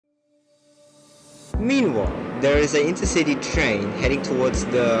Meanwhile, there is an intercity train heading towards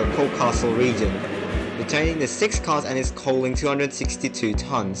the Coal Castle region. The train is 6 cars and is hauling 262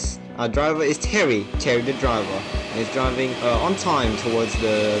 tons. Our driver is Terry the driver, and is driving on time towards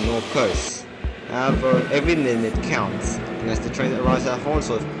the north coast. However, every minute counts, and as the train arrives at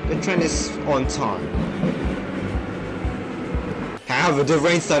Hornsworth, the train is on time. However, the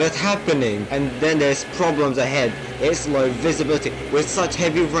rain started happening, and then there's problems ahead. It's low visibility. With such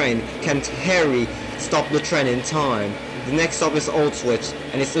heavy rain, can Terry stop the train in time? The next stop is Old Switch,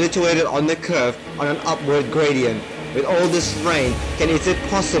 and it's situated on the curve on an upward gradient. With all this rain, is it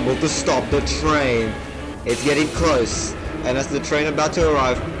possible to stop the train? It's getting close, and as the train about to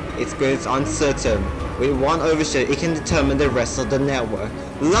arrive, it's uncertain. With one overshoot, it can determine the rest of the network.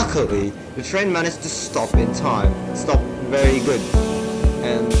 Luckily, the train managed to stop in time. Stop very good.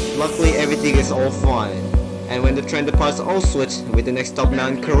 And luckily everything is all fine. And when the train departs Old Switch, with the next stop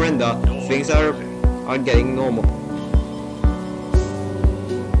Mount Corinda, things are getting normal.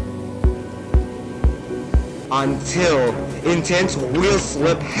 Until intense wheel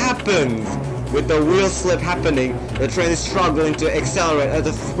slip happens. With the wheel slip happening, the train is struggling to accelerate at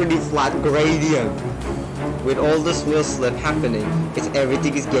a pretty flat gradient. With all this wheel slip happening,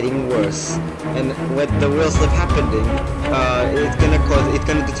 everything is getting worse. And with the wheel slip happening, it's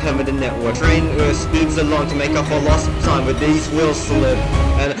gonna determine the network. Train speeds along to make up for lost time with these wheel slip.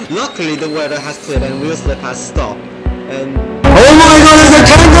 And luckily the weather has cleared and wheel slip has stopped. And oh my god, there's a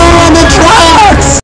kangaroo on the tracks!